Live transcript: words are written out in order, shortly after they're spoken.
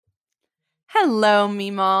Hello,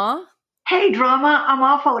 MeMaw. Hey, Drama, I'm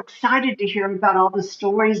awful excited to hear about all the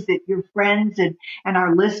stories that your friends and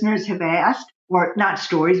our listeners have asked, or not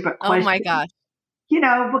stories, but Oh my questions. gosh.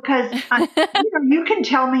 Because you can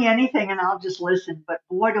tell me anything and I'll just listen. But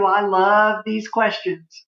boy, do I love these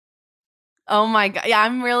questions. Oh my God. Yeah,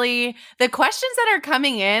 the questions that are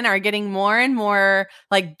coming in are getting more and more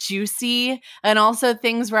like juicy and also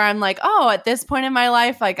things where I'm like, oh, at this point in my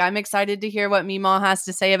life, like I'm excited to hear what MeMaw has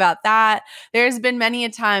to say about that. There's been many a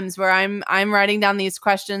times where I'm writing down these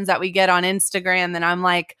questions that we get on Instagram and I'm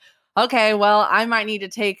like, okay, well, I might need to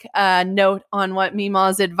take a note on what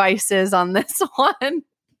MeMaw's advice is on this one.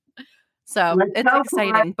 So Let's it's go for it.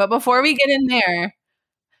 exciting. But before we get in there,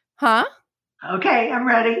 huh? Okay, I'm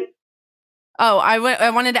ready. Oh, I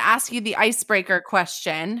wanted to ask you the icebreaker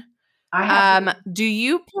question. I have to Do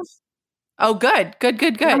you Oh, good. Good,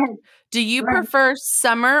 good, go good. ahead. Do you Go ahead. prefer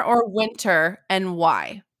summer or winter and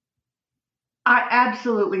why? I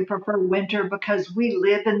absolutely prefer winter because we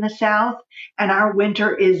live in the South and our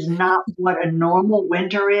winter is not what a normal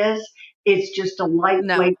winter is. It's just a No.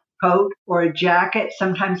 lightweight coat or a jacket,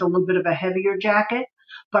 sometimes a little bit of a heavier jacket.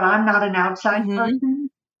 But I'm not an outside Mhm.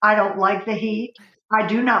 person. I don't like the heat. I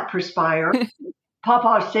do not perspire.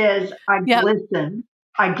 Papa says Yep.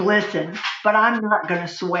 I glisten, but I'm not going to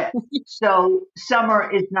sweat. So summer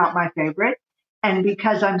is not my favorite. And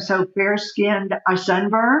because I'm so fair skinned, I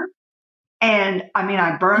sunburn. And I mean,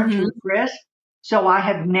 I burn to Mhm. a crisp. So I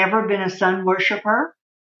have never been a sun worshiper.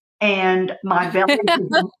 And my belly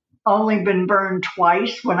has only been burned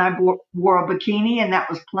twice when I wore a bikini, and that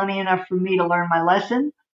was plenty enough for me to learn my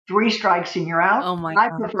lesson. Three strikes and you're out. Oh my I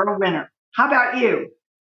god. prefer winter. How about you?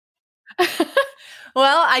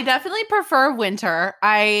 Well, I definitely prefer winter.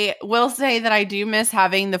 I will say that I do miss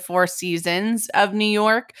having the four seasons of New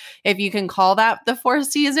York, if you can call that the four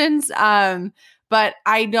seasons. But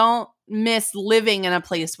I don't miss living in a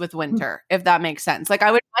place with winter, if that makes sense. Like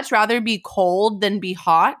I would much rather be cold than be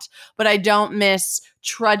hot, but I don't miss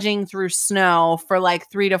trudging through snow for like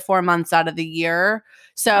 3 to 4 months out of the year.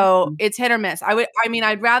 So it's hit or miss.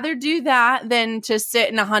 I'd rather do that than to sit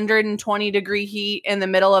in 120-degree heat in the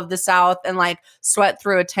middle of the South and like sweat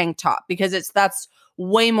through a tank top because that's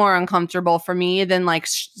way more uncomfortable for me than like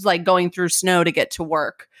going through snow to get to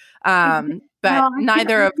work. No, But I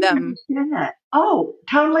neither of can them. understand that. Oh,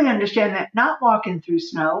 totally understand that. Not walking through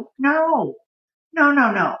snow. No, no,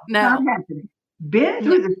 no, no. Not No, happening. Been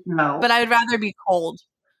no. through the snow. But I would rather be cold.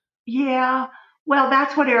 Yeah. Well,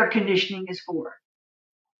 that's what air conditioning is for.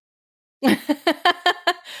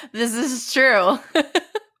 This is true. All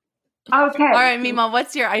Okay. right, So Mima,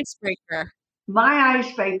 what's your icebreaker? my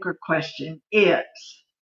icebreaker question is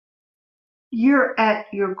you're at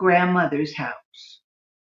your grandmother's house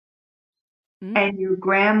and Mm. your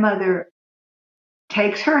grandmother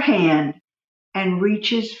takes her hand and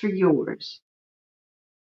reaches for yours.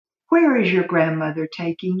 Where is your grandmother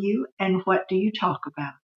taking you and what do you talk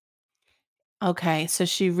about? Okay, so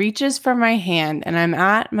she reaches for my hand and I'm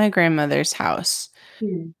at my grandmother's house.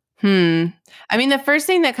 Hmm. Hmm. I mean, the first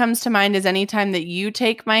thing that comes to mind is anytime that you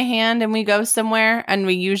take my hand and we go somewhere, and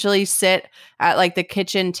we usually sit at like the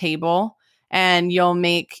kitchen table, and you'll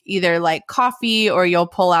make either like coffee or you'll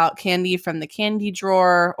pull out candy from the candy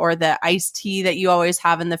drawer or the iced tea that you always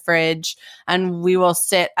have in the fridge. And we will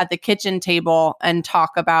sit at the kitchen table and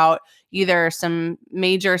talk about either some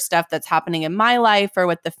major stuff that's happening in my life or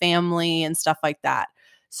with the family and stuff like that.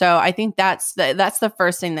 So I think that's the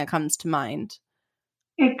first thing that comes to mind.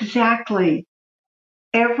 Exactly.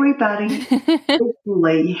 Everybody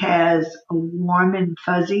equally has a warm and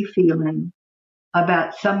fuzzy feeling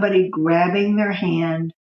about somebody grabbing their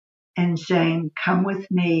hand and saying, come with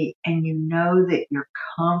me, and you know that you're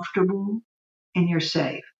comfortable and you're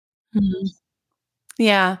safe. Mhm.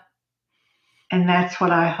 Yeah. And that's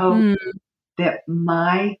what I hope Mm. that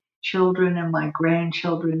my children and my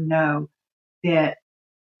grandchildren know, that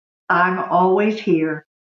I'm always here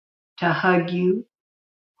to hug you,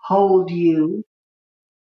 hold you,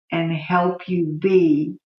 and help you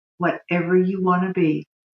be whatever you want to be.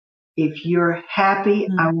 If you're happy,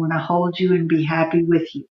 Mm. I want to hold you and be happy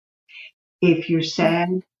with you. If you're sad,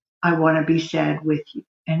 I want to be sad with you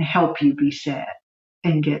and help you be sad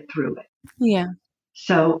and get through it. Yeah,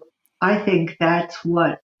 So I think that's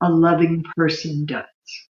what a loving person does.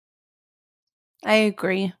 I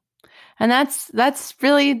agree. And that's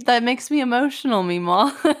really that makes me emotional,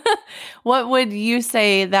 Meemaw. What would you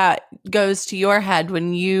say that goes to your head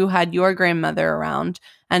when you had your grandmother around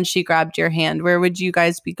and she grabbed your hand? Where would you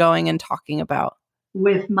guys be going and talking about?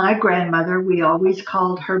 With my grandmother, we always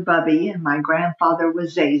called her Bubby, and my grandfather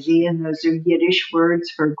was Zazie, and those are Yiddish words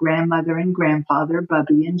for grandmother and grandfather,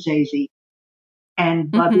 Bubby and Zazie.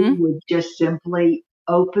 And Bubby Mm-hmm. would just simply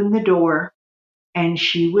open the door and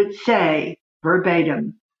she would say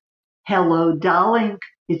verbatim, "Hello, darling.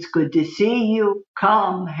 It's good to see you.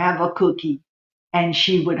 Come have a cookie." And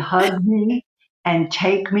she would hug me and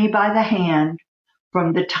take me by the hand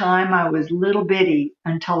from the time I was little bitty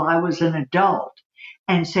until I was an adult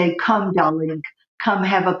and say, "Come, darling, come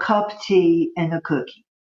have a cup of tea and a cookie."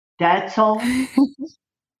 That's all.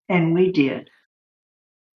 And we did.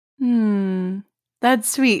 Hmm. That's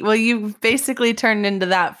sweet. Well, you basically turned into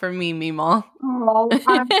that for me, MeMaw.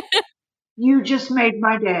 Oh, you just made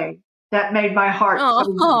my day. That made my heart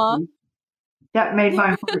so Oh. happy. That made my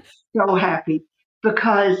heart so happy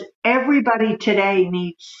because everybody today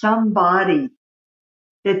needs somebody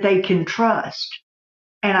that they can trust.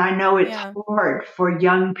 And I know it's Yeah. hard for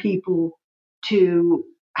young people to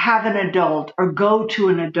have an adult or go to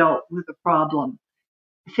an adult with a problem,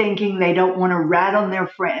 thinking they don't want to rat on their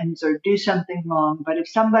friends or do something wrong. But if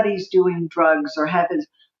somebody's doing drugs or has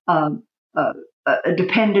um, a, a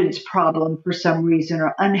dependence problem for some reason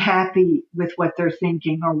or unhappy with what they're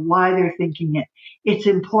thinking or why they're thinking it, it's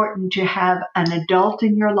important to have an adult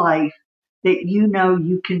in your life that you know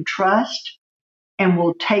you can trust and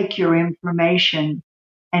will take your information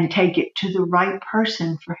and take it to the right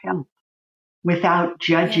person for help without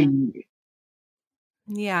Yeah. judging you.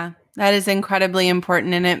 Yeah. That is incredibly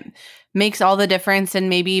important and it makes all the difference and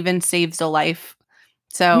maybe even saves a life.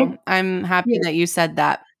 Yes, So I'm happy yes, that you said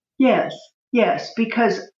that. yes, yes,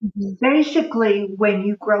 because Mhm. basically when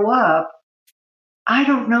you grow up, I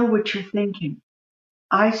don't know what you're thinking.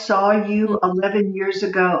 I saw you 11 years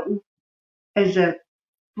ago as a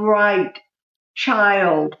bright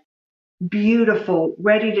child, beautiful,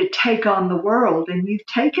 ready to take on the world, and you've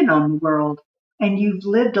taken on the world and you've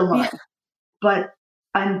lived a Yeah. life. But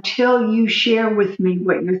until you share with me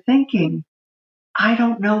what you're thinking, I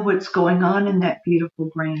don't know what's going on in that beautiful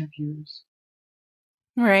brain of yours.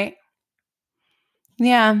 Right.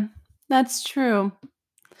 Yeah. That's true.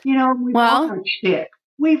 You know, we've all Well, got shtick.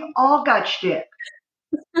 We've all got shtick.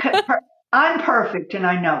 I'm perfect and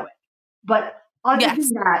I know it. But other than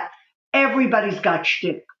yes. that, everybody's got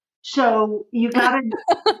shtick. So you got to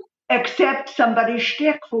accept somebody's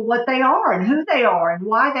shtick for what they are and who they are and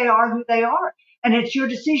why they are who they are. And it's your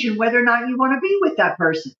decision whether or not you want to be with that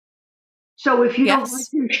person. So if you don't like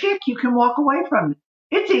Yes. your shtick, you can walk away from it.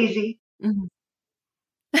 It's easy. Mhm.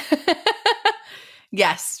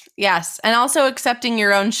 Yes, yes. And also accepting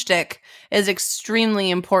your own shtick is extremely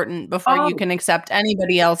important before you Oh, can accept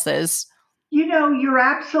anybody else's. you know, you're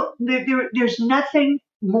absolutely, there's nothing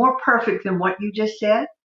more perfect than what you just said.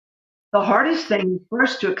 The hardest thing is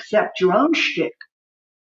first to accept your own shtick.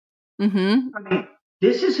 Mhm. I mean,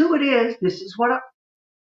 this is who it is. This is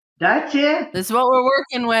that's it. This is what we're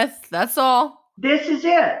working with. That's all. This is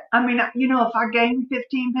it. I mean, you know, if I gain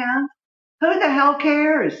 15 pounds, who the hell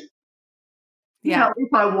cares? You Yeah. know,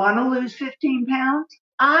 if I want to lose 15 pounds,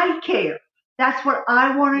 I care. That's what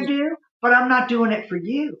I want Yeah. to do, but I'm not doing it for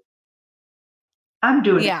you. I'm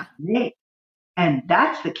doing it Yeah. for me. And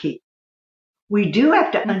that's the key. We do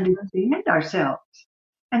have to Mhm. understand ourselves.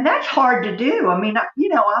 And that's hard to do. I mean, you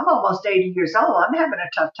know, I'm almost 80 years old. I'm having a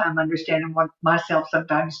tough time understanding myself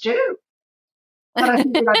sometimes too. But I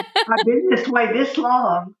think that I've been this way this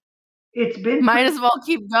long. It's been Might pretty, as well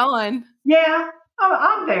keep going. yeah,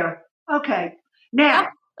 I'm there. Okay. Yeah.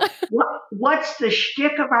 Now, what's the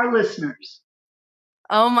shtick of our listeners?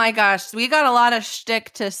 Oh my gosh, we got a lot of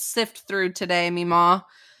shtick to sift through today, Mima.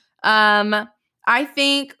 I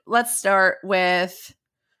think let's start with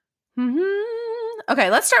okay,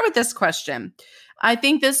 let's start with this question. I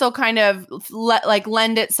think this will kind of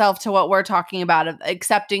lend itself to what we're talking about of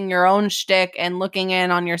accepting your own shtick and looking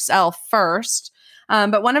in on yourself first.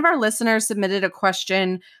 But one of our listeners submitted a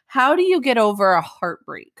question: how do you get over a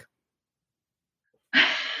heartbreak?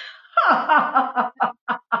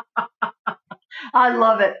 I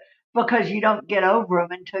love it because you don't get over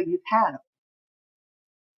them until you've had them.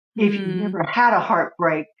 If you've Hmm. never had a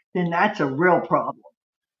heartbreak, then that's a real problem.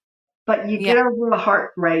 But you get Yeah. over a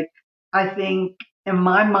heartbreak, I think, in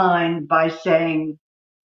my mind, by saying,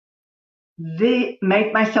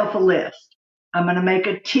 make myself a list. I'm going to make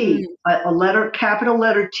a T, Mm, a letter, capital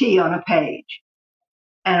letter T on a page.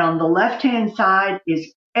 And on the left hand side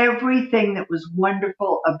is everything that was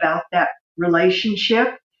wonderful about that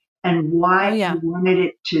relationship and oh why I yeah. wanted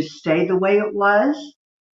it to stay the way it was.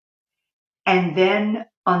 And then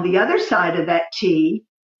on the other side of that T,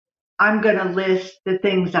 I'm going to list the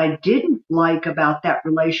things I didn't like about that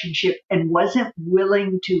relationship and wasn't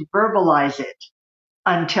willing to verbalize it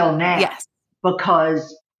until now Yes.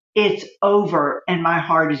 because it's over and my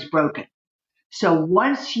heart is broken. So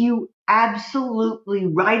once you absolutely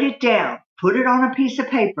write it down, put it on a piece of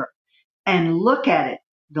paper and look at it,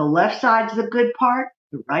 the left side's the good part,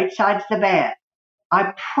 the right side's the bad.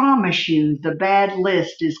 I promise you the bad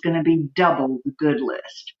list is going to be double the good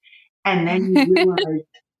list. And then you realize,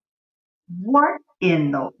 what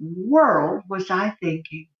in the world was I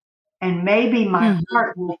thinking? And maybe my Mhm.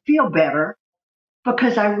 heart will feel better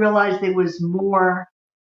because I realized there was more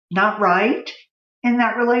not right in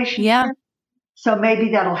that Yeah. relationship. So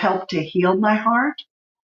maybe that'll help to heal my heart.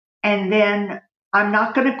 And then I'm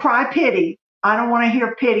not going to cry pity. I don't want to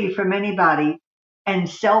hear pity from anybody. And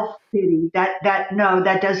self pity, no,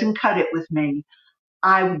 that doesn't cut it with me.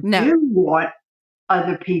 I No. do want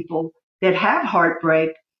other people that have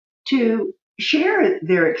heartbreak to share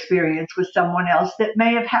their experience with someone else that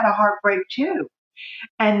may have had a heartbreak too.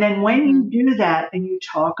 And then when you Mhm. do that and you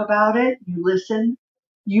talk about it, you listen,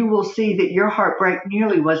 you will see that your heartbreak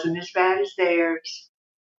nearly wasn't as bad as theirs.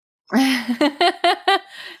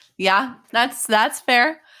 Yeah, that's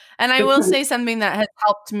fair. And I will Because, say something that has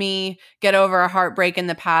helped me get over a heartbreak in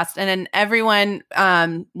the past. And then everyone,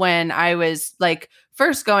 when I was like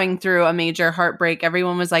first going through a major heartbreak,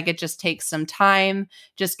 everyone was like, it just takes some time,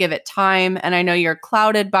 just give it time. And I know you're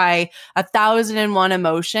clouded by 1,001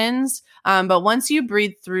 emotions. But once you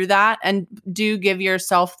breathe through that and do give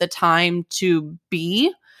yourself the time to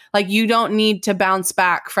be, like, you don't need to bounce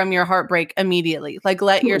back from your heartbreak immediately. Like,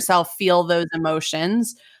 let yourself feel those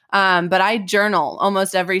emotions. But I journal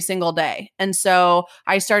almost every single day. And so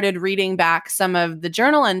I started reading back some of the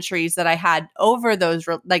journal entries that I had over those,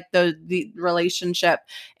 the relationship.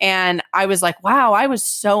 And I was like, wow, I was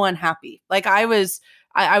so unhappy. Like, I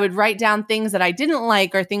would write down things that I didn't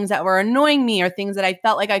like, or things that were annoying me, or things that I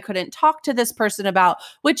felt like I couldn't talk to this person about,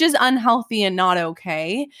 which is unhealthy and not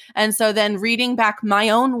okay. And so then reading back my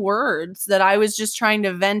own words that I was just trying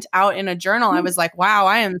to vent out in a journal, I was like, wow,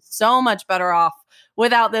 I am so much better off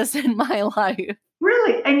without this in my life.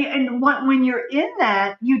 really, when you're in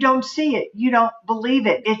that, you don't see it, you don't believe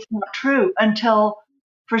it. It's not true until,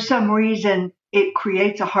 for some reason, it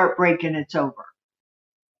creates a heartbreak and it's over.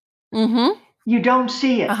 Mm-hmm. You don't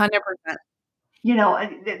see it. 100%.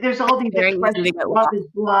 There's all these Very easy to expressions, get love lost. is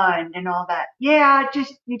blind and all that. Yeah,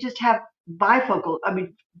 just you just have bifocal, I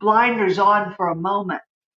mean, blinders on for a moment.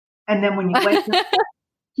 And then when you wake up,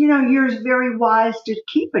 you're very wise to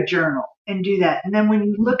keep a journal and do that. And then when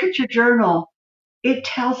you look at your journal, it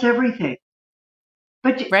tells everything.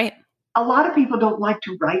 But Right. a lot of people don't like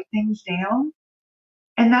to write things down,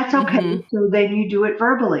 and that's okay. Mm-hmm. So then you do it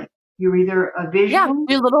verbally. You're either a Yeah. visual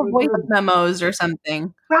Do little or voice verbal. memos or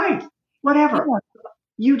something. Right. Whatever. Yeah.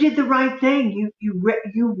 You did the right thing.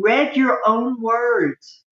 You read your own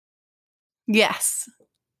words, Yes.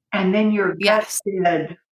 and then your gut Yes.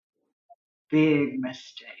 said, "Big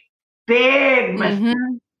mistake. Big mistake." Mm-hmm.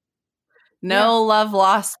 Yeah. No love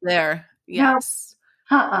lost there. No. Yes.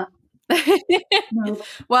 Uh-uh. No.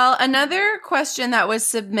 Well, another question that was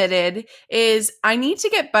submitted is, I need to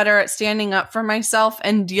get better at standing up for myself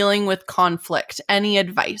and dealing with conflict. Any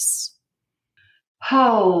advice?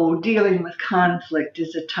 Oh, dealing with conflict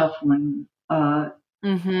is a tough one.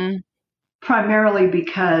 Mm-hmm. Primarily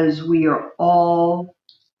because we are all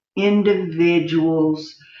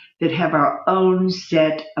individuals that have our own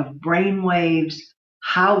set of brain waves,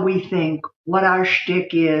 how we think, what our shtick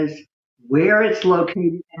is, where it's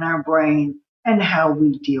located in our brain, and how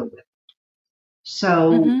we deal with it.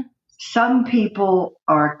 So Mm-hmm. some people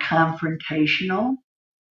are confrontational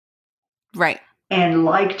Right. and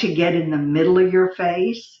like to get in the middle of your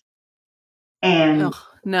face and Ugh,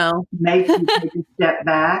 no. make you take a step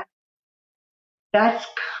back. That's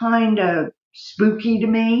kind of spooky to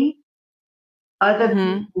me. Other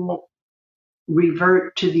Mm-hmm. people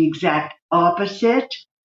revert to the exact opposite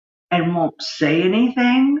and won't say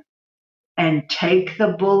anything and take the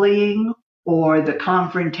bullying or the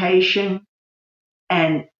confrontation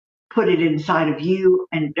and put it inside of you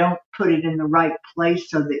and don't put it in the right place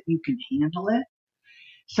so that you can handle it.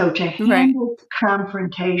 So to Right. handle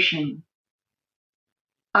confrontation,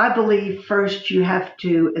 I believe first you have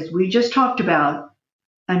to, as we just talked about,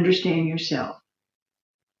 understand yourself.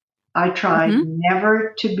 I try Mm-hmm.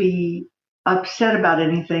 never to be upset about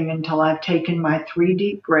anything until I've taken my 3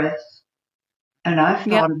 deep breaths and I've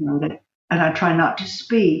Yep. thought about it. And I try not to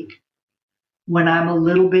speak when I'm a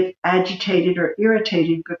little bit agitated or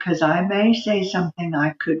irritated because I may say something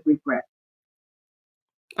I could regret.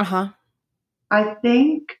 Uh-huh. I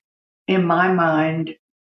think in my mind,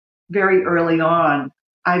 very early on,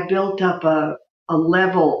 I built up a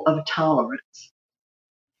level of tolerance.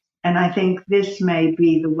 And I think this may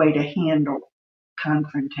be the way to handle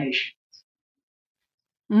confrontation.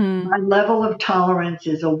 My level of tolerance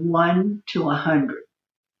is a 1 to 100.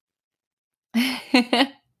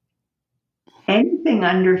 Anything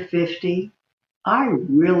under 50, I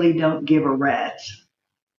really don't give a rat's.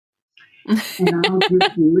 And I'll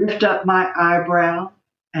just lift up my eyebrow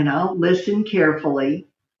and I'll listen carefully,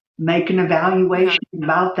 make an evaluation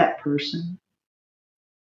about that person,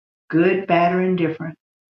 good, bad, or indifferent,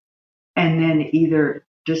 and then either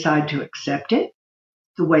decide to accept it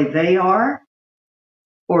the way they are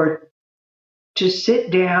or to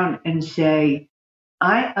sit down and say,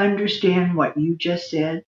 I understand what you just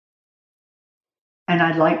said, and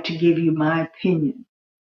I'd like to give you my opinion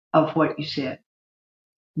of what you said.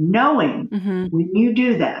 Knowing when you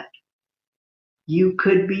do that, you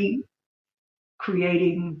could be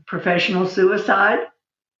creating professional suicide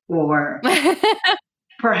or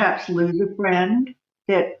perhaps lose a friend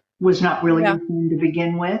that was not really your friend to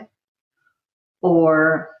begin with.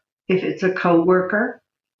 Or if it's a coworker,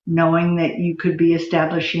 knowing that you could be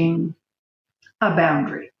establishing a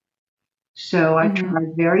boundary. So I try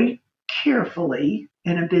very carefully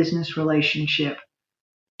in a business relationship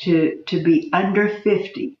to be under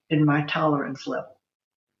 50 in my tolerance level.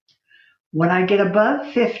 When I get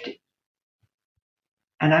above 50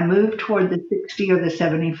 and I move toward the 60 or the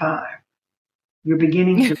 75, you're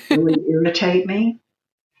beginning to really irritate me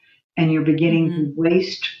and you're beginning to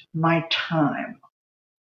waste my time.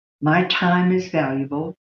 My time is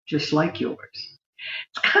valuable, just like yours.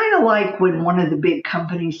 It's kind of like when one of the big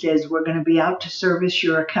companies says we're going to be out to service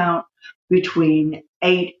your account between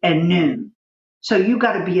 8 and noon. So you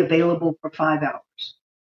got to be available for 5 hours,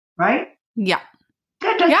 right? Yeah.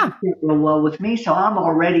 That doesn't fit real well with me, so I'm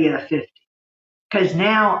already at a 50. Because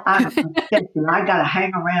now I'm upset that I got to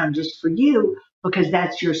hang around just for you because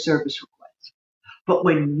that's your service request. But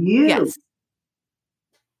when you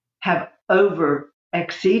have over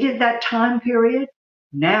exceeded that time period,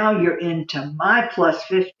 now you're into my plus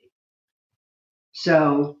 50.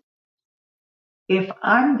 So if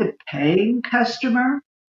I'm the paying customer,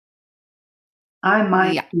 I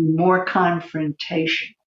might be more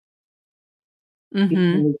confrontational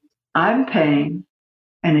because I'm paying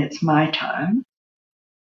and it's my time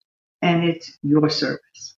and it's your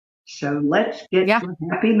service. So let's get to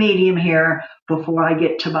a happy medium here before I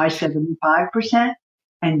get to my 75%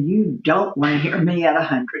 and you don't want to hear me at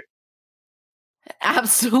 100.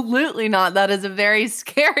 Absolutely not. That is a very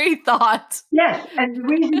scary thought. Yes, and the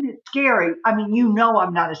reason it's scary, I mean, you know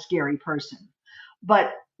I'm not a scary person,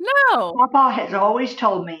 but Papa has always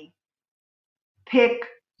told me, pick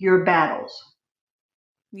your battles.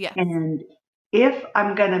 Yes. And if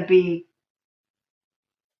I'm going to be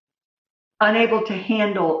unable to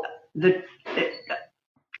handle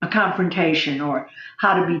a confrontation or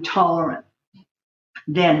how to be tolerant,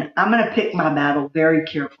 then I'm going to pick my battle very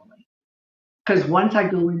carefully. Because once I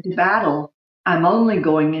go into battle, I'm only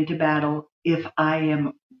going into battle if I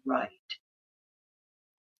am right.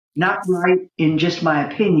 Not right in just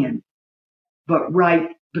my opinion, but right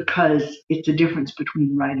because it's a difference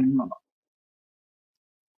between right and wrong.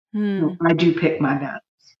 So I do pick my battles.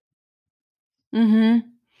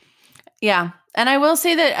 Yeah. And I will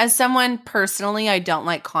say that as someone personally, I don't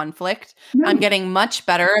like conflict. No. I'm getting much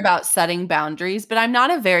better about setting boundaries, but I'm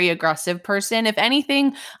not a very aggressive person. If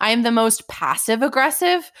anything, I am the most passive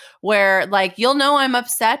aggressive where like, you'll know I'm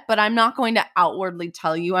upset, but I'm not going to outwardly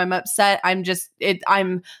tell you I'm upset.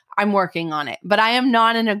 I'm working on it, but I am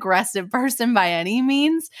not an aggressive person by any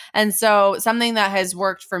means. And so something that has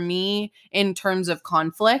worked for me in terms of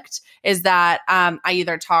conflict is that I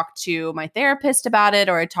either talk to my therapist about it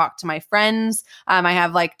or I talk to my friends. I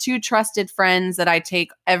have like 2 trusted friends that I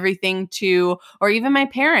take everything to, or even my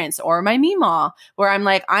parents or my MeMaw, where I'm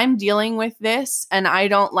like, I'm dealing with this and I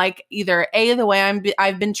don't like either A, the way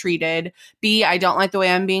I've been treated, B, I don't like the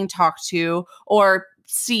way I'm being talked to, or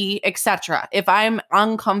C, etc. If I'm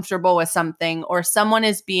uncomfortable with something or someone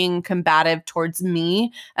is being combative towards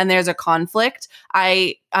me and there's a conflict,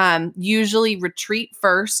 I usually retreat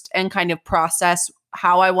first and kind of process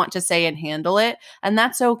how I want to say and handle it. And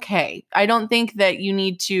that's okay. I don't think that you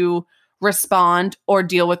need to respond or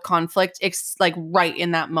deal with conflict like right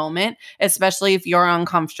in that moment, especially if you're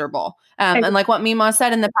uncomfortable. And like what MeMaw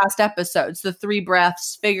said in the past episodes, the 3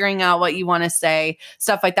 breaths, figuring out what you want to say,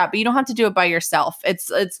 stuff like that. But you don't have to do it by yourself.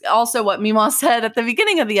 It's also what MeMaw said at the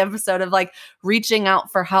beginning of the episode of like reaching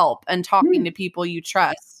out for help and talking to people you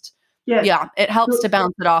trust. Yes. Yeah, it helps to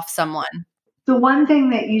bounce it off someone. The one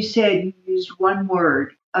thing that you said, you used one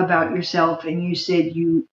word about yourself and you said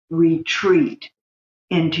you retreat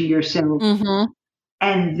into yourself.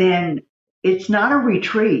 And then it's not a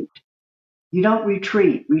retreat. You don't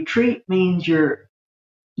retreat. Retreat means you're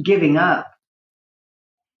giving up.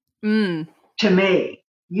 Mm. To me,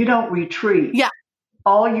 you don't retreat. Yeah.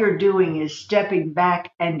 All you're doing is stepping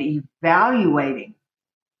back and evaluating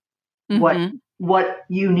what Mm-hmm. what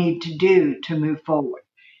you need to do to move forward.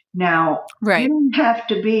 Now, you Right. don't have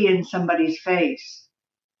to be in somebody's face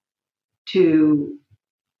to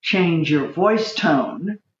change your voice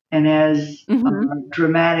tone. And as a Mm-hmm.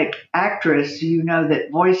 dramatic actress, you know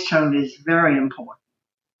that voice tone is very important.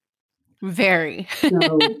 Very.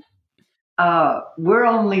 So we're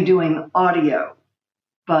only doing audio,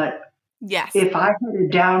 but Yes. if I had a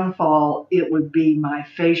downfall, it would be my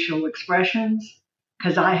facial expressions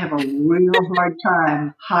because I have a real hard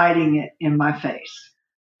time hiding it in my face.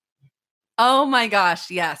 Oh my gosh,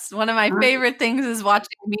 yes. One of my favorite things is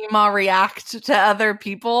watching MeMaw react to other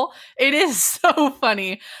people. It is so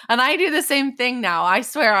funny. And I do the same thing now. I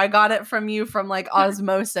swear I got it from you from like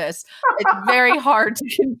osmosis. It's very hard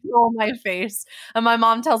to control my face. And my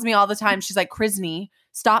mom tells me all the time, she's like, Krisney,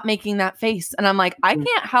 stop making that face. And I'm like, I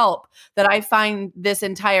can't help that I find this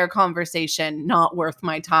entire conversation not worth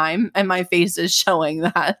my time. And my face is showing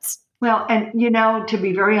that. Well, and to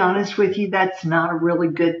be very honest with you, that's not a really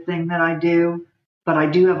good thing that I do. But I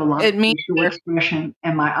do have a lot of It means facial expression,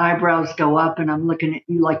 and my eyebrows go up, and I'm looking at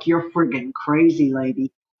you like you're friggin' crazy,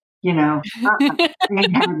 lady. I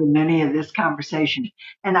ain't having any of this conversation.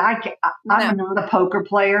 And I'm no. not a poker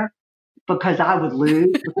player because I would lose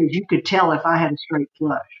because you could tell if I had a straight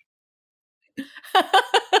flush.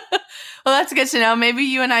 Well, that's good to know. Maybe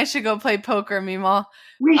you and I should go play poker, Meemaw.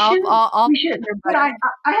 We should, I'll we should. But I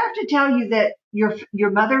have to tell you that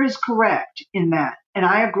your mother is correct in that, and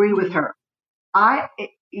I agree with her.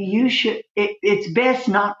 You should. It's best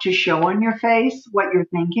not to show on your face what you're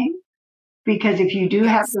thinking, because if you do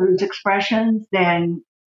have Yes. those expressions, then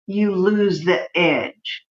you lose the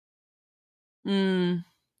edge.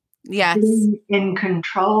 Yes. Being in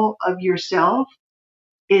control of yourself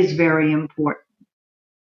is very important.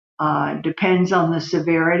 Depends on the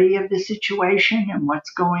severity of the situation and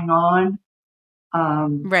what's going on.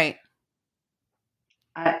 Right.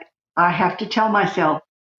 I have to tell myself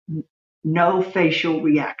no facial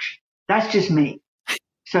reaction. That's just me.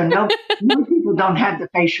 So no people don't have the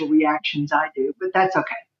facial reactions I do, but that's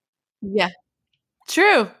okay. Yeah.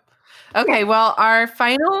 True. Okay. Yeah. Well, our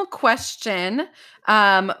final question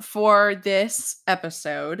for this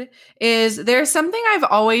episode is: there's something I've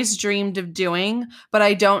always dreamed of doing, but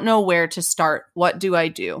I don't know where to start. What do I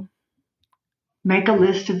do? Make a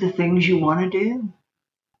list of the things you want to do.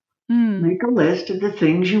 Hmm. Make a list of the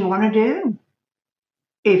things you want to do.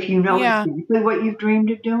 If you know Yeah. exactly what you've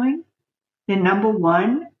dreamed of doing, then number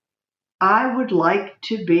one, I would like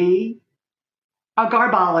to be a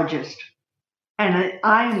garbologist. And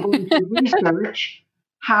I am going to research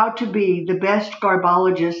how to be the best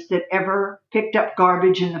garbologist that ever picked up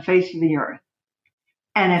garbage in the face of the earth.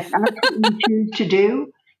 And if that's what you choose to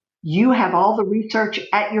do, you have all the research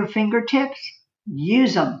at your fingertips.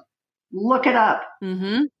 Use them. Look it up.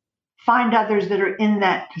 Mm-hmm. Find others that are in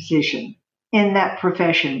that position, in that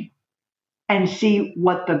profession, and see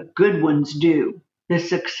what the good ones do, the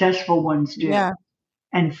successful ones do, Yeah.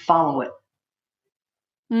 and follow it.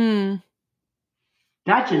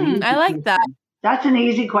 That's an easy I like that. question. That's an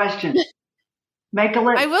easy question. Make a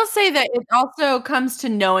list. I will say that it also comes to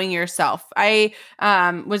knowing yourself. I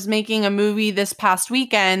was making a movie this past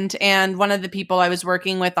weekend, and one of the people I was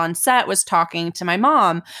working with on set was talking to my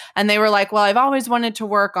mom, and they were like, well, I've always wanted to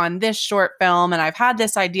work on this short film, and I've had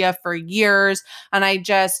this idea for years, and I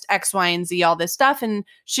just X, Y, and Z, all this stuff. And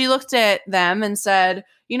she looked at them and said,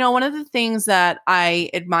 one of the things that I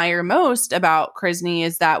admire most about Krisney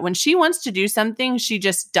is that when she wants to do something, she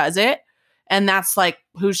just does it. And that's like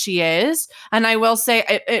who she is. And I will say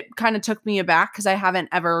it kind of took me aback because I haven't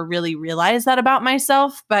ever really realized that about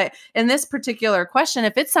myself. But in this particular question,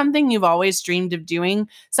 if it's something you've always dreamed of doing,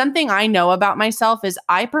 something I know about myself is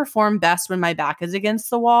I perform best when my back is against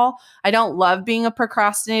the wall. I don't love being a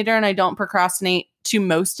procrastinator, and I don't procrastinate to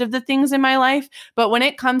most of the things in my life. But when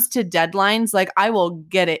it comes to deadlines, like I will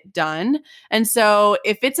get it done. And so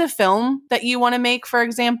if it's a film that you want to make, for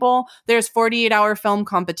example, there's 48-hour film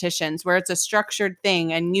competitions where it's a structured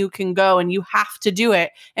thing and you can go and you have to do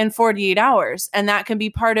it in 48 hours. And that can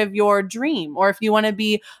be part of your dream. Or if you want to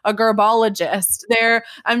be a gerbologist,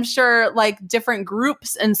 I'm sure like different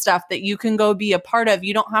groups and stuff that you can go be a part of.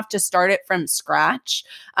 You don't have to start it from scratch.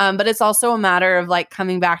 But it's also a matter of like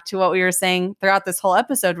coming back to what we were saying throughout this whole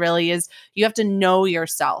episode, really, is you have to know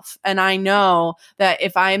yourself. And I know that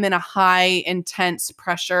if I'm in a high, intense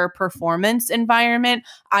pressure performance environment,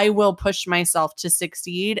 I will push myself to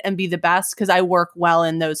succeed and be the best because I work well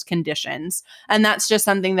in those conditions. And that's just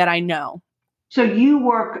something that I know. So you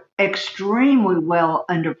work extremely well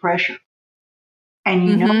under pressure. And I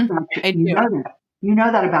you do. know that. You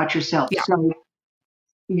know that about yourself. Yeah. So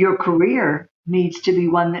your career needs to be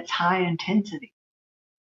one that's high intensity.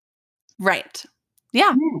 Right.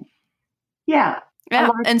 Yeah. Yeah. Yeah. I Yeah.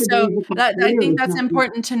 like And to so believe that the that I career think is that's not easy.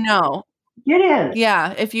 important to know. It is.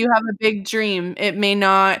 Yeah, if you have a big dream, it may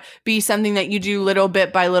not be something that you do little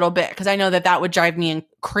bit by little bit, because I know that that would drive me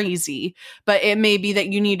crazy. But it may be that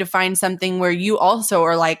you need to find something where you also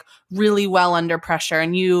are like really well under pressure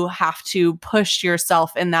and you have to push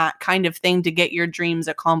yourself in that kind of thing to get your dreams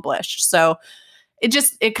accomplished. So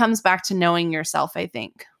it comes back to knowing yourself, I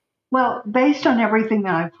think. Well, based on everything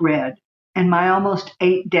that I've read and my almost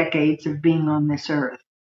 8 decades of being on this earth,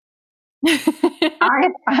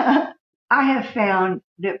 I I have found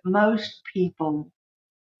that most people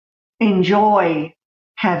enjoy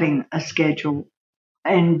having a schedule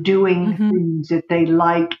and doing Mhm. things that they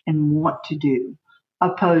like and want to do,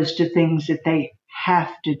 opposed to things that they have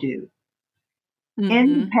to do.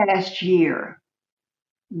 In the Mhm. past year,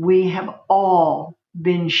 we have all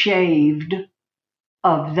been shaved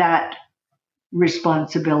of that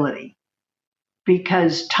responsibility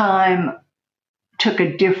because time took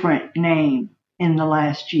a different name in the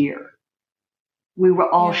last year. We were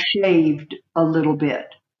all Yeah. shaved a little bit.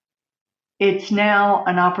 It's now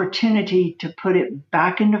an opportunity to put it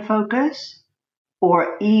back into focus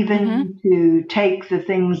or Mhm. even to take the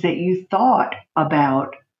things that you thought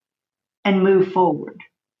about and move forward.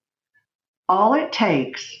 All it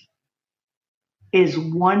takes is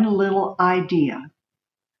one little idea,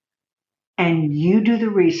 and you do the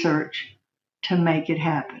research to make it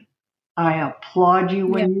happen. I applaud you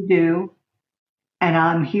Yeah. when you do, and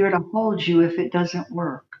I'm here to hold you if it doesn't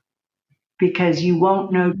work because you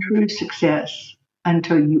won't know Mhm. true success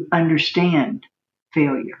until you understand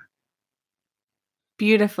failure.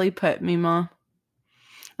 Beautifully put, Mima.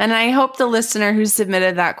 And I hope the listener who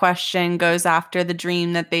submitted that question goes after the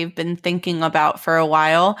dream that they've been thinking about for a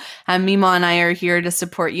while. And Mima and I are here to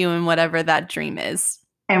support you in whatever that dream is.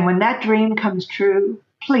 And when that dream comes true,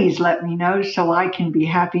 please let me know so I can be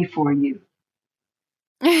happy for you.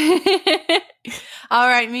 All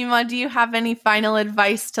right, Mima, do you have any final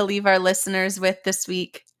advice to leave our listeners with this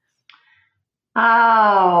week?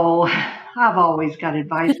 Oh, I've always got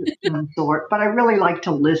advice of some sort, but I really like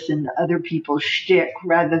to listen to other people's shtick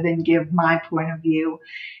rather than give my point of view.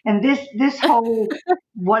 And this whole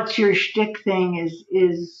 "what's your shtick" thing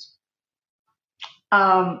is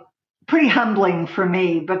um, pretty humbling for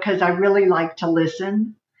me because I really like to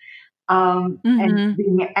listen. And Mm-hmm.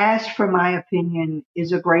 being asked for my opinion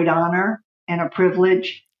is a great honor and a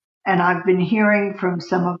privilege. And I've been hearing from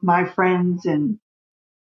some of my friends and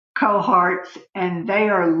cohorts, and they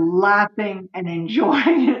are laughing and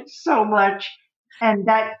enjoying it so much. And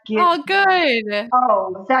Oh, good.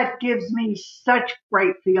 that gives me such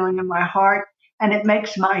great feeling in my heart, and it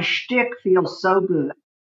makes my shtick feel so good.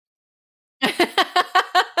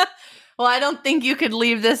 Well, I don't think you could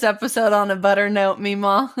leave this episode on a butter note,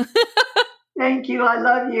 Mima. Thank you. I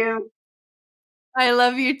love you. I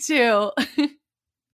love you too.